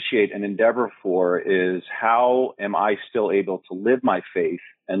appreciate and endeavor for is, how am I still able to live my faith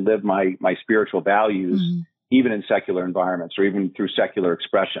and live my spiritual values, even in secular environments, or even through secular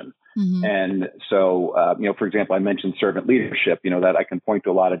expression. And so, for example, I mentioned servant leadership, that I can point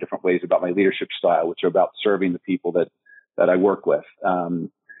to a lot of different ways about my leadership style, which are about serving the people that I work with.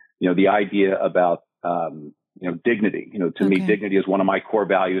 The idea about, dignity, to me, dignity is one of my core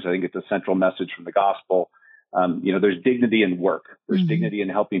values. I think it's a central message from the gospel. There's dignity in work. There's dignity in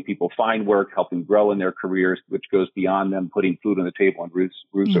helping people find work, helping grow in their careers, which goes beyond them putting food on the table and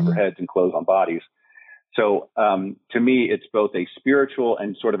roofs over heads and clothes on bodies. So, to me, it's both a spiritual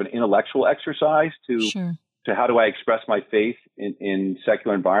and sort of an intellectual exercise to how do I express my faith in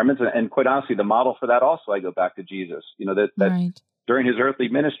secular environments. And quite honestly, the model for that also, I go back to Jesus, that during his earthly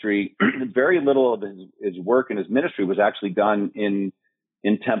ministry, very little of his work and his ministry was actually done in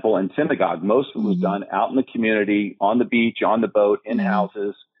temple and synagogue. Most of it was done out in the community, on the beach, on the boat, in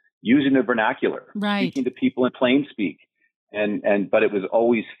houses, using the vernacular, speaking to people in plain speak. But it was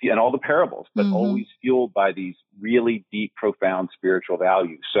always, and all the parables, but always fueled by these really deep, profound spiritual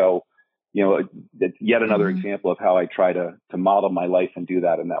values. So, it's yet another example of how I try to model my life and do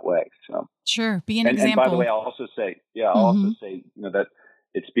that in that way. So sure, be an example. And by the way, I'll also say, that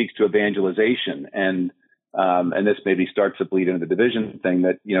it speaks to evangelization, and this maybe starts to bleed into the division thing,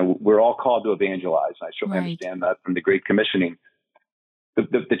 that we're all called to evangelize. I certainly understand that from the Great Commissioning.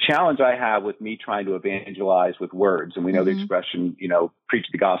 The challenge I have with me trying to evangelize with words, and we know the expression, preach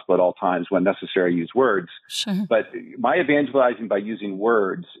the gospel at all times, when necessary, use words. Sure. But my evangelizing by using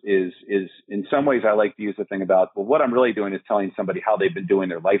words is in some ways, I like to use the thing about, well, what I'm really doing is telling somebody how they've been doing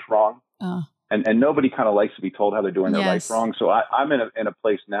their life wrong. And nobody kind of likes to be told how they're doing their life wrong. So I'm in a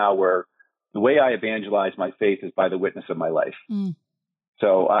place now where the way I evangelize my faith is by the witness of my life.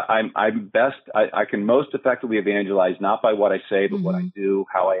 So I'm best, I can most effectively evangelize not by what I say, but what I do,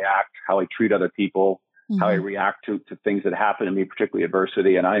 how I act, how I treat other people, how I react to things that happen to me, particularly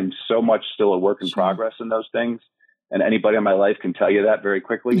adversity. And I'm so much still a work in progress in those things. And anybody in my life can tell you that very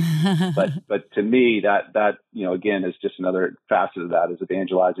quickly. But to me, that again, is just another facet of that, is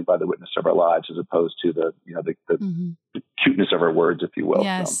evangelizing by the witness of our lives, as opposed to the cuteness of our words, if you will.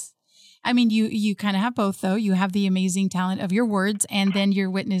 Yes. So. I mean, you kind of have both, though. You have the amazing talent of your words, and then your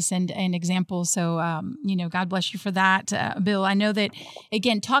witness and example. So, God bless you for that, Bill. I know that,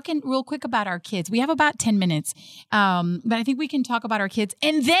 again, talking real quick about our kids, we have about 10 minutes, but I think we can talk about our kids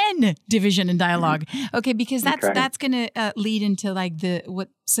and then division and dialogue. Okay, because that's going to lead into like what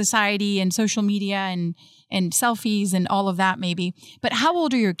society and social media and selfies and all of that, maybe. But how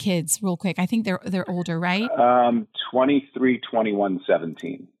old are your kids, real quick? I think they're older, right? 23, 21,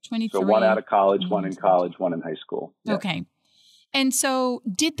 17. 23. So one out of college, one in college, one in high school. Yeah. Okay. And so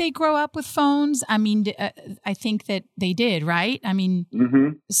did they grow up with phones? I mean, I think that they did, right? I mean,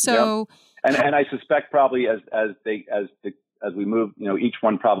 so. Yep. And I suspect probably as we move, each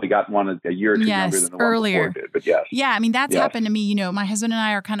one probably got one a year or two younger than the one before did. But yes. Yeah. I mean, that's happened to me. My husband and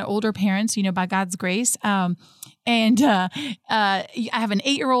I are kind of older parents, by God's grace. And I have an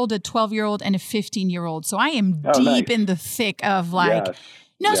 8-year-old, a 12-year-old, and a 15-year-old. So I am deep in the thick of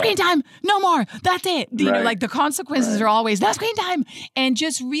no screen time, no more. That's it. Like the consequences are always no screen time, and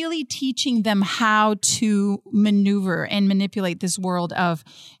just really teaching them how to maneuver and manipulate this world of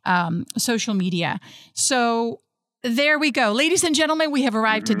social media. So There we go. Ladies and gentlemen, we have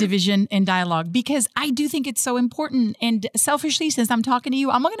arrived to division and dialogue because I do think it's so important. And selfishly, since I'm talking to you,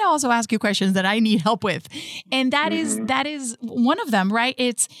 I'm going to also ask you questions that I need help with. And that is one of them, right?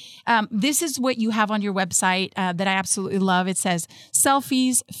 It's this is what you have on your website that I absolutely love. It says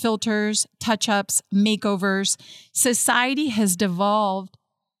selfies, filters, touch-ups, makeovers. Society has devolved.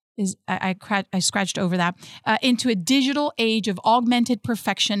 I scratched over that into a digital age of augmented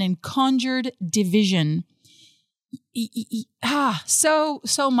perfection and conjured division. So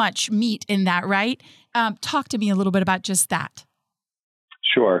much meat in that, right? Talk to me a little bit about just that.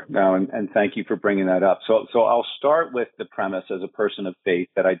 Sure. No, and thank you for bringing that up. So I'll start with the premise as a person of faith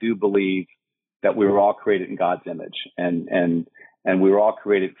that I do believe that we were all created in God's image, and we were all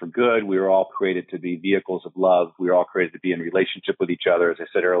created for good. We were all created to be vehicles of love. We were all created to be in relationship with each other, as I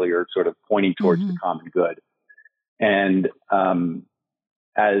said earlier, sort of pointing towards the common good. And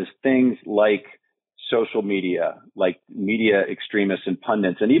as things like social media, like media extremists and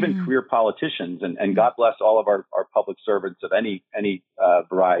pundits, and even career politicians, and God bless all of our public servants of any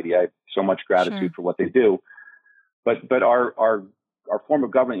variety. I have so much gratitude for what they do. But our form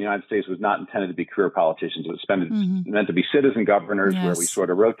of government in the United States was not intended to be career politicians. It was meant to be citizen governors, where we sort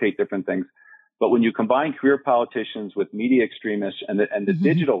of rotate different things. But when you combine career politicians with media extremists and the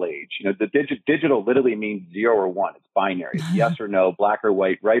digital age, the digital literally means 0 or 1. It's binary. It's yes or no, black or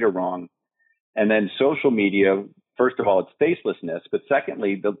white, right or wrong. And then social media, first of all, it's facelessness. But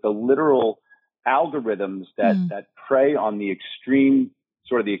secondly, the literal algorithms that prey on the extremes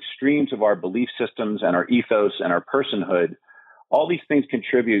of our belief systems and our ethos and our personhood. All these things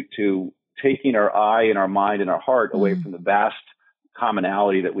contribute to taking our eye and our mind and our heart away from the vast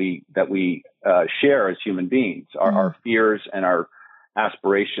commonality that we share as human beings, our fears and our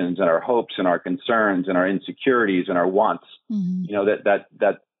aspirations and our hopes and our concerns and our insecurities and our wants.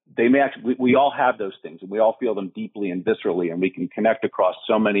 That they may actually, we all have those things, and we all feel them deeply and viscerally, and we can connect across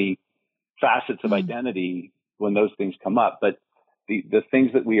so many facets of identity when those things come up. But the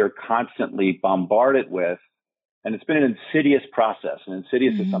things that we are constantly bombarded with, and it's been an insidious process, and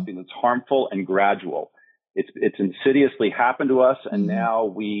insidious is something that's harmful and gradual. It's insidiously happened to us, and now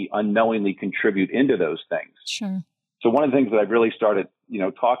we unknowingly contribute into those things. Sure. So one of the things that I've really started,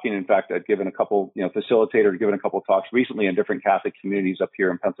 talking, in fact, I've given a couple, facilitator, given a couple of talks recently in different Catholic communities up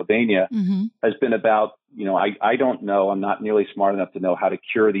here in Pennsylvania, has been about, I don't know, I'm not nearly smart enough to know how to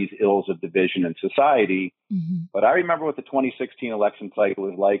cure these ills of division in society. But I remember what the 2016 election cycle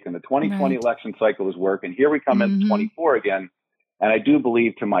was like, and the 2020 election cycle was working. Here we come in 24 again. And I do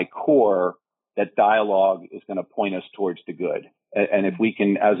believe to my core that dialogue is going to point us towards the good. And if we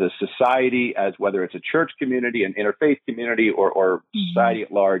can, as a society, as whether it's a church community, an interfaith community, or society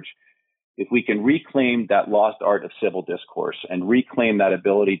at large, if we can reclaim that lost art of civil discourse and reclaim that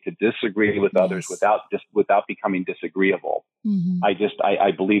ability to disagree with others without becoming disagreeable,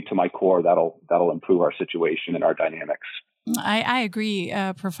 I believe to my core that'll improve our situation and our dynamics. I agree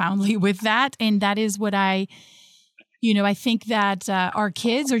profoundly with that, and that is what I think that our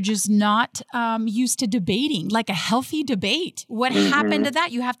kids are just not used to debating, like a healthy debate. What happened to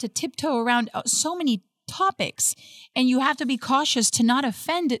that? You have to tiptoe around so many topics, and you have to be cautious to not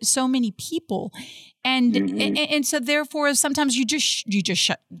offend so many people. And so therefore, sometimes you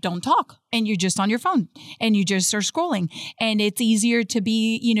just don't talk, and you're just on your phone, and you just are scrolling. And it's easier to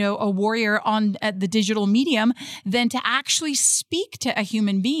be, a warrior on the digital medium than to actually speak to a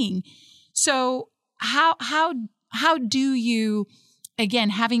human being. So how do you, again,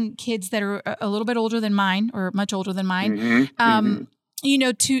 having kids that are a little bit older than mine or much older than mine,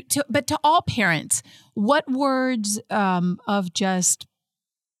 but to all parents, what words of just,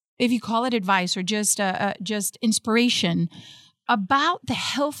 if you call it advice or just inspiration about the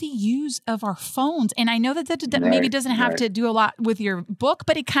healthy use of our phones? And I know that maybe doesn't have to do a lot with your book,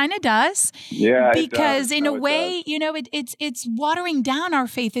 but it kind of does. Yeah, because in a way, it's watering down our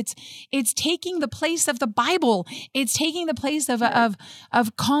faith. It's taking the place of the Bible. It's taking the place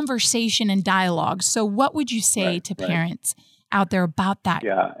of conversation and dialogue. So what would you say to parents out there about that?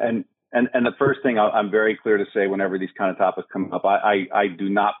 Yeah, and the first thing I'm very clear to say whenever these kind of topics come up, I do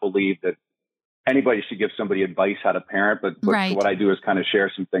not believe that anybody should give somebody advice how to parent, but so what I do is kind of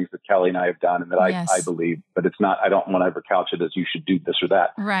share some things that Kelly and I have done and that I believe, but it's not, I don't want to ever couch it as you should do this or that.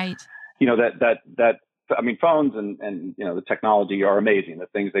 Right. Phones and the technology are amazing. The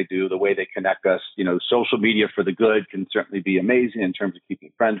things they do, the way they connect us, social media for the good can certainly be amazing in terms of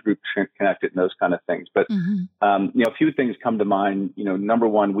keeping friends groups connected and those kind of things. But, a few things come to mind. Number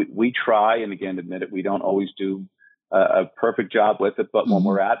one, we try, and again, admit it, we don't always do a perfect job with it. But when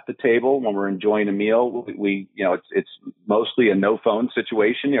we're at the table, when we're enjoying a meal, we it's mostly a no phone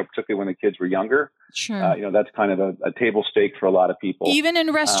situation, particularly when the kids were younger. Sure. That's kind of a table stake for a lot of people. Even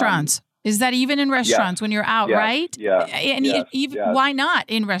in restaurants. Is that even in restaurants when you're out, right? Yeah. And why not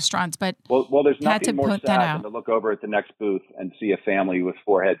in restaurants? But well, there's nothing more sad than to look over at the next booth and see a family with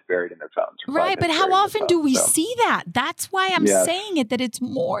foreheads buried in their phones. Right, but how often do we see that? That's why I'm saying it, that it's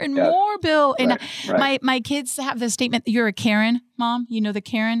more and more, Bill. And my kids have the statement, you're a Karen, Mom. You know the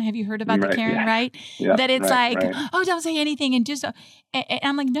Karen? Have you heard about the Karen, right? Yeah, that it's oh, don't say anything. And just, and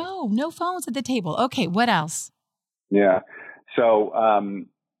I'm like, no phones at the table. Okay, what else? Yeah. So,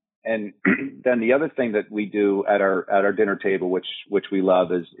 and then the other thing that we do at our dinner table, which we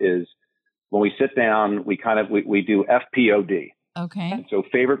love, is when we sit down, we do FPOD. Okay. And so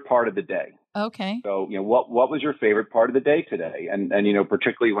favorite part of the day. Okay. So what was your favorite part of the day today? And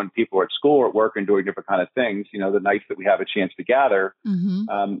particularly when people are at school or at work and doing different kind of things, the nights that we have a chance to gather,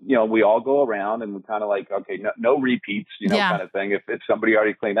 we all go around and we kind of like, okay, no repeats, kind of thing. If somebody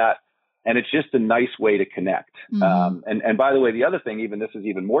already claimed that. And it's just a nice way to connect. And by the way, the other thing, this is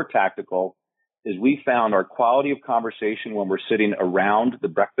even more tactical, is we found our quality of conversation when we're sitting around the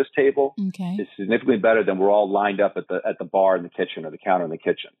breakfast table is significantly better than we're all lined up at the bar in the kitchen or the counter in the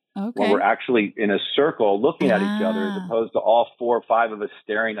kitchen. Okay. When we're actually in a circle looking at each other, as opposed to all 4 or 5 of us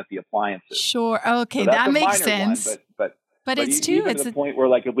staring at the appliances. Sure. Okay, so that makes sense. One, but it's too. Even to the point where,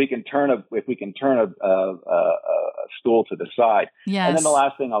 like, if we can turn a stool to the side. Yes. And then the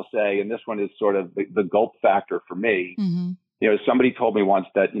last thing I'll say, and this one is sort of the gulp factor for me. Somebody told me once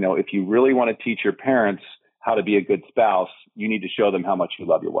that if you really want to teach your parents how to be a good spouse, you need to show them how much you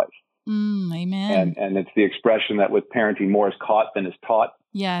love your wife. Amen. And it's the expression that with parenting, more is caught than is taught.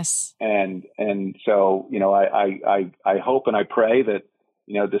 Yes. And so I hope and I pray that.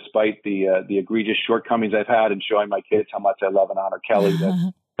 Despite the egregious shortcomings I've had in showing my kids how much I love and honor Kelly,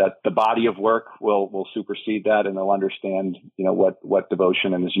 that the body of work will supersede that, and they'll understand, what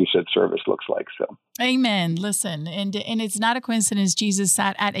devotion and, as you said, service looks like. So, amen. Listen, and it's not a coincidence. Jesus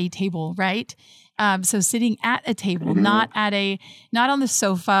sat at a table, right? So sitting at a table, not on the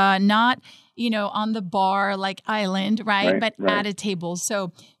sofa, not on the bar like island, right? But at a table.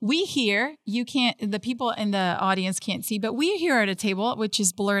 So we here, the people in the audience can't see, but we here at a table, which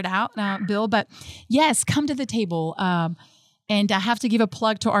is blurred out, Bill. But yes, come to the table. And I have to give a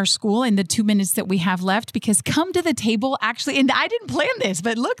plug to our school in the 2 minutes that we have left, because Come to the Table actually, and I didn't plan this,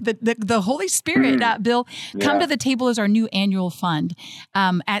 but look, the Holy Spirit, Bill, Come to the Table is our new annual fund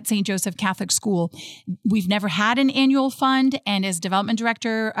at St. Joseph Catholic School. We've never had an annual fund, and as development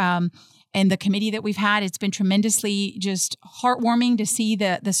director, and the committee that we've had, it's been tremendously just heartwarming to see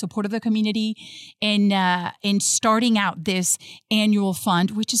the support of the community in starting out this annual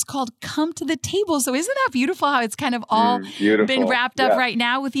fund, which is called Come to the Table. So isn't that beautiful how it's kind of all been wrapped up right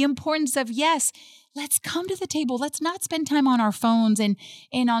now with the importance of, yes, let's come to the table. Let's not spend time on our phones and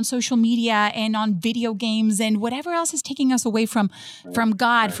on social media and on video games and whatever else is taking us away from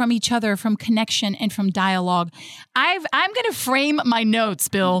God, from each other, from connection, and from dialogue. I'm going to frame my notes,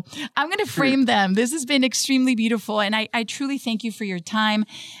 Bill. I'm going to frame them. This has been extremely beautiful, and I truly thank you for your time.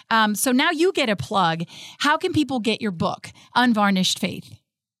 So now you get a plug. How can people get your book, Unvarnished Faith?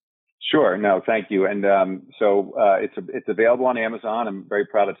 Sure. No, thank you. And so it's available on Amazon. I'm very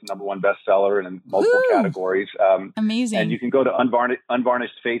proud it's the #1 bestseller and in multiple categories. Amazing. And you can go to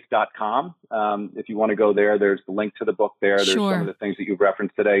unvarnishedfaith.com. If you want to go there, there's the link to the book there. There's some of the things that you've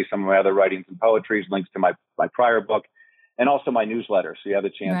referenced today, some of my other writings and poetries, links to my prior book, and also my newsletter. So you have a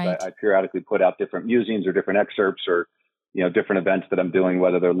chance. I periodically put out different musings or different excerpts or different events that I'm doing,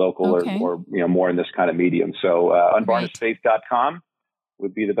 whether they're local or more in this kind of medium. So unvarnishedfaith.com.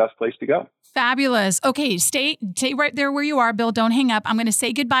 would be the best place to go. Fabulous. Okay, stay right there where you are, Bill. Don't hang up. I'm going to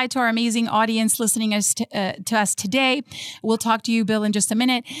say goodbye to our amazing audience listening to us today. We'll talk to you, Bill, in just a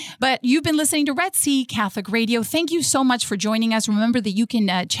minute. But you've been listening to Red Sea Catholic Radio. Thank you so much for joining us. Remember that you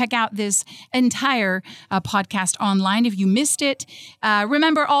can check out this entire podcast online if you missed it.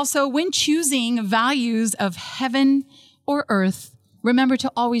 Remember also, when choosing values of heaven or earth, remember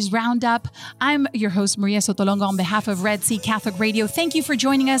to always round up. I'm your host, Maria Sotolongo, on behalf of Red Sea Catholic Radio. Thank you for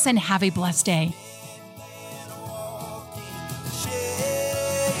joining us, and have a blessed day.